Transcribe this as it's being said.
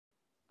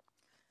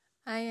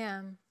I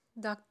am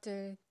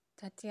Dr.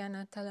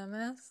 Tatiana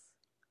Talamas,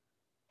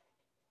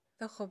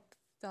 the Khub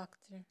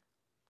Doctor.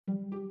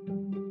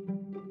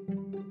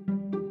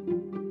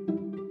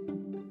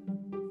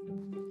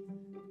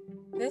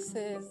 This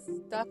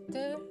is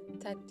Dr.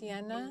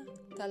 Tatiana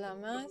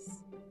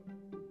Talamas,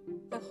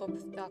 the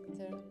Khub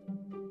Doctor.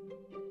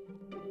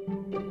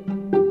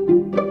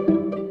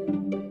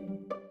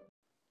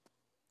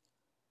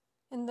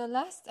 In the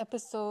last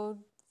episode,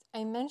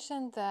 I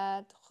mentioned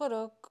that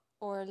khuruk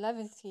or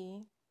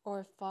levity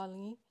or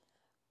folly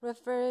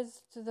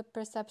refers to the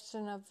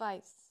perception of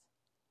vice.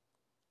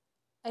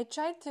 I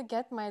tried to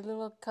get my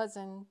little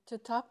cousin to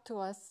talk to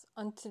us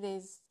on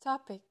today's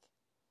topic.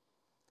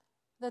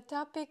 The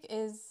topic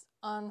is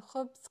on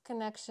khub's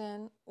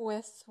connection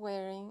with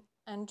swearing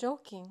and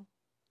joking.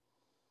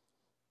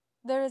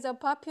 There is a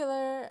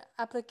popular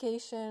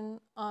application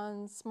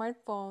on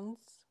smartphones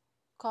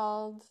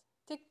called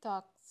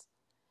TikToks,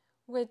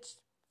 which,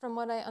 from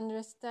what I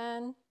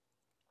understand,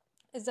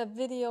 is a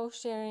video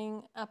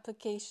sharing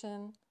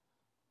application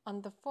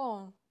on the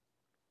phone.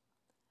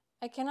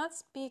 I cannot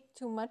speak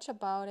too much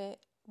about it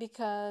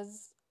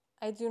because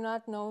I do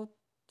not know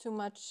too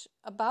much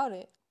about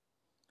it.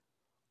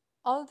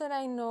 All that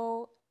I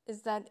know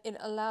is that it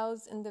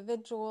allows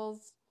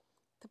individuals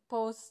to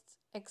post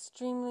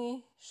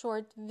extremely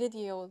short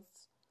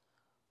videos,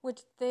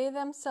 which they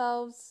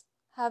themselves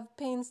have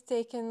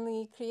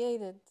painstakingly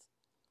created,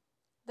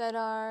 that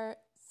are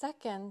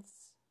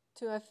seconds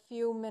to a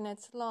few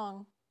minutes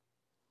long.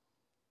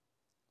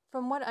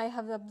 From what I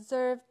have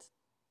observed,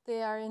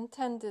 they are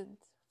intended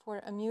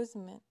for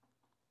amusement.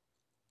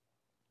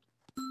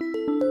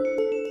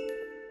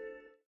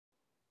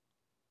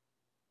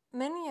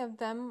 Many of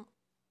them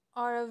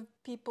are of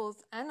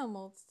people's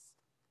animals.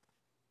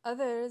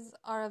 Others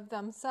are of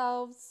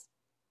themselves,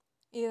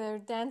 either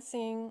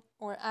dancing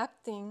or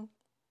acting,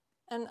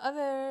 and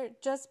other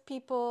just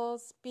people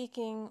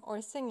speaking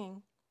or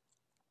singing.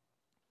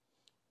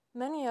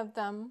 Many of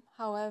them,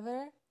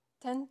 however,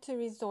 tend to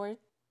resort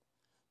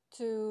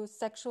to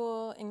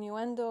sexual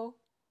innuendo,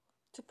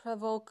 to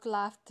provoke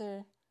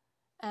laughter,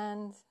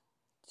 and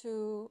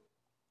to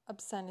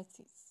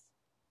obscenities.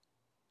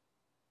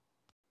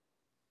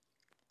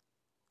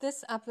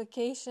 This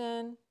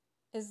application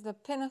is the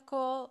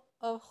pinnacle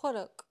of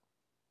khuruk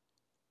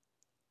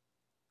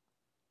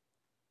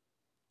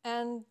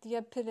and the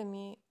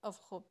epitome of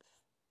khub.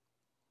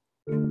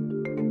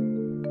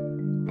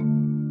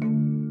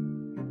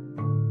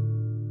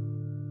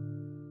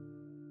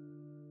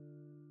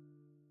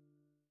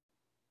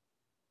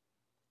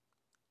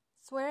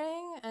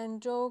 Swearing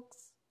and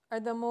jokes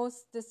are the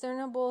most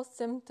discernible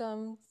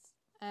symptoms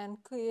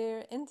and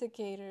clear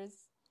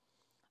indicators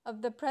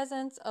of the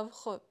presence of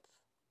khub.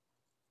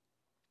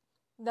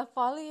 The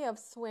folly of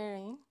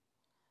swearing,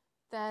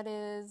 that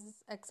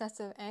is,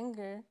 excessive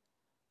anger,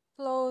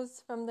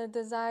 flows from the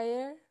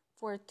desire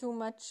for too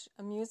much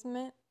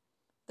amusement,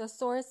 the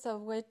source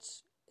of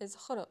which is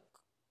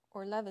khuruk,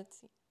 or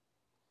levity.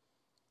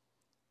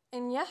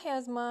 In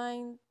Yahya's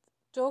mind,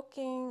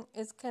 joking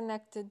is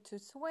connected to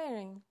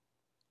swearing.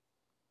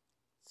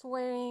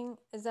 Swearing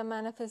is a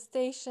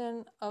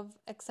manifestation of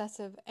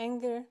excessive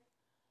anger,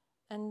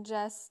 and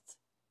jest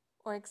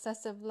or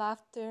excessive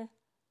laughter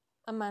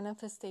a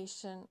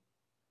manifestation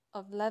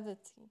of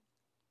levity,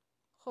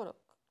 khuruk.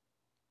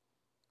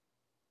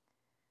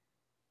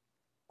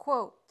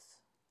 Quote,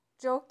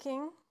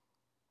 joking,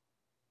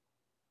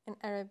 in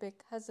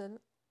Arabic hazl,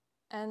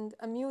 and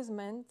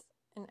amusement,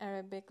 in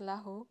Arabic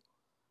lahu,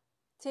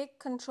 take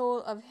control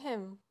of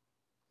him,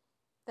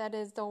 that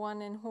is the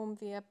one in whom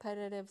the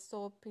appetitive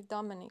soul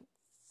predominates,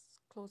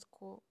 close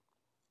quote.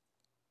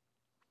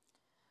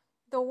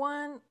 The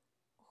one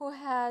who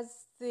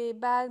has the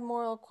bad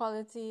moral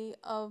quality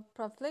of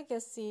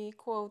profligacy,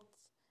 quote,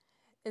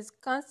 is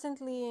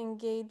constantly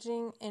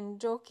engaging in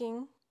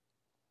joking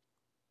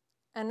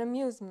and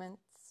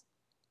amusements,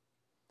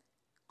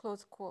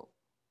 close quote.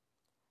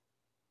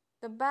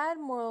 The bad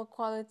moral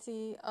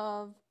quality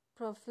of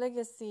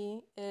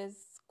profligacy is,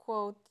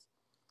 quote,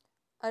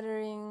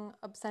 uttering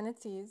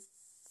obscenities,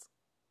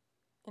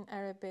 in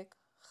Arabic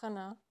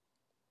khana,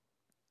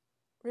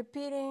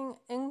 repeating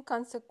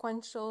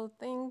inconsequential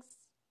things,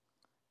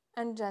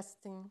 and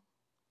jesting,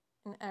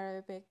 in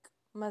Arabic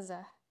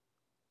mazah,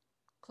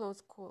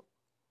 close quote.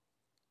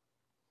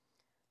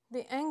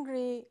 The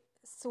angry,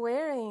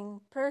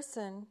 swearing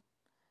person,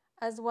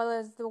 as well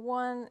as the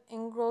one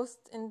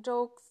engrossed in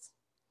jokes,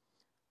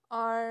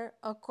 are,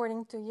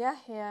 according to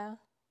Yahya,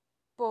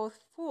 both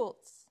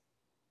fools,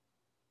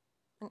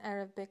 in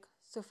Arabic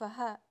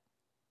sufaha.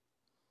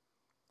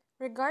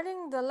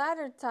 Regarding the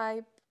latter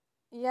type,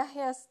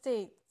 Yahya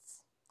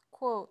states,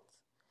 quote,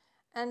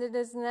 and it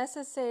is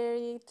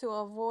necessary to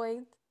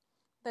avoid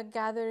the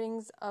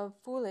gatherings of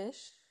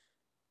foolish,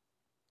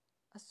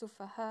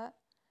 as-sufaha,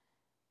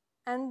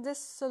 and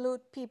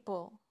dissolute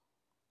people,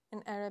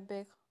 in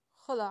Arabic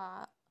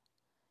khula'a,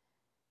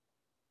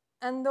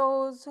 and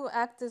those who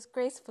act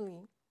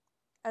disgracefully,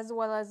 as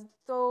well as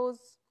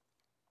those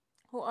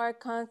who are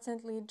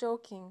constantly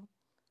joking,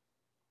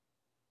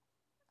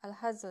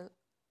 al-hazl,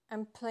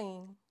 and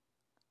playing,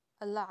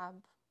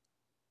 al-la'ab,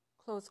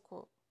 close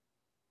quote.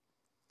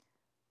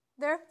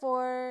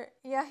 Therefore,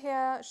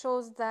 Yahya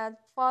shows that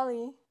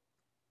folly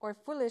or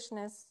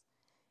foolishness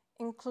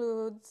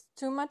includes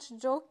too much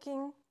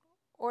joking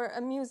or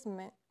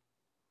amusement.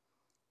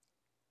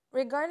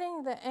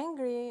 Regarding the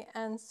angry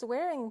and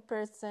swearing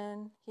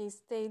person, he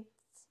states,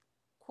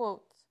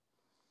 quote,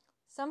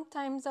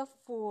 sometimes a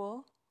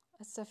fool,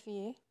 a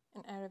safi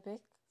in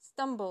Arabic,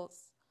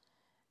 stumbles,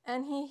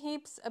 and he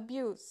heaps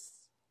abuse,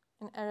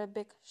 in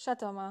Arabic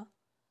shatama,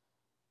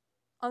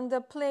 on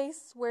the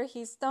place where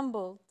he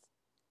stumbled,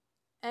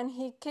 and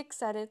he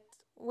kicks at it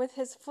with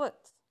his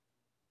foot,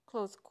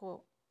 close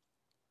quote.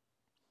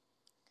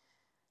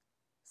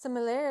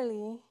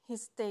 Similarly, he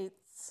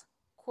states,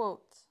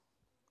 quote,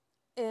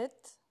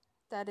 it,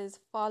 that is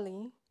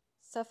folly,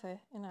 safeh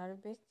in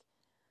Arabic,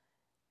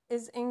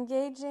 is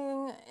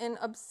engaging in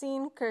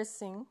obscene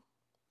cursing,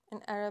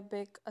 in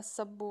Arabic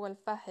as-sabbu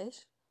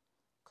wal-fahish,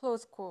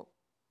 close quote.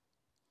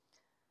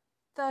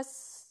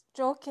 Thus,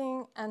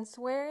 joking and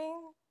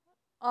swearing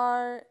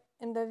are,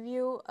 in the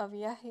view of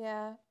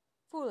Yahya,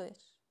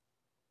 foolish.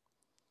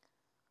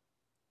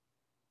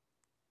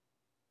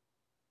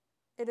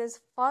 It is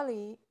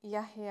folly,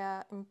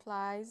 Yahya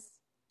implies,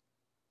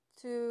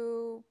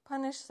 to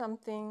punish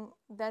something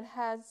that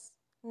has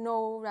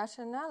no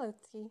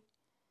rationality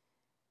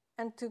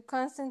and to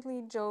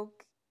constantly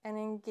joke and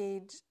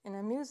engage in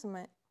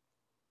amusement.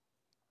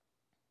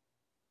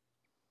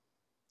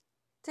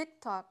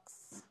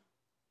 TikToks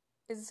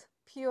is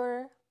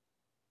pure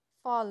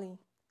folly.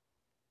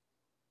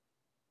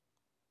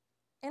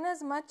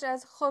 Inasmuch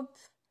as khub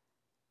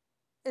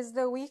is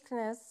the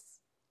weakness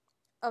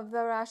of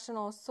the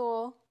rational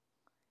soul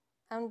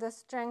and the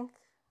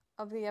strength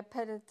of the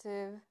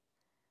appetitive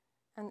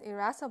and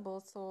irascible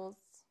souls,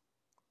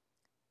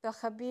 the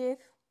khabith,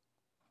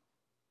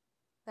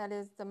 that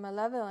is the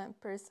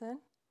malevolent person,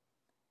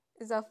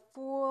 is a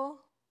fool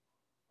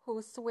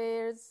who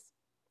swears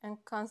and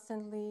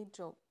constantly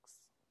jokes.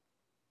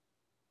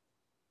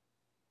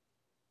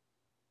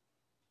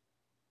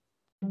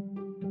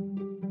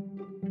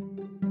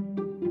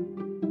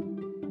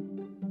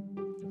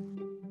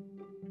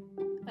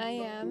 I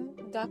am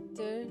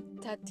Dr.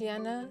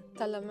 Tatiana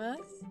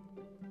Talamas,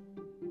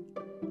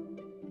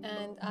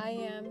 and I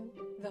am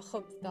the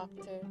Khubz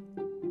Doctor.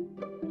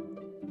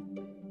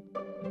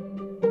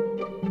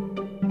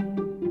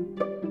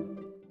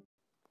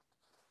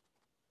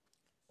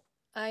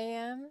 I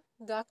am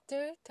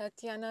Dr.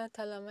 Tatiana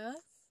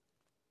Talamas,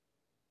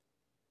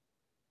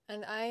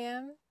 and I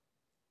am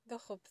the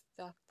Khubz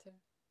Doctor.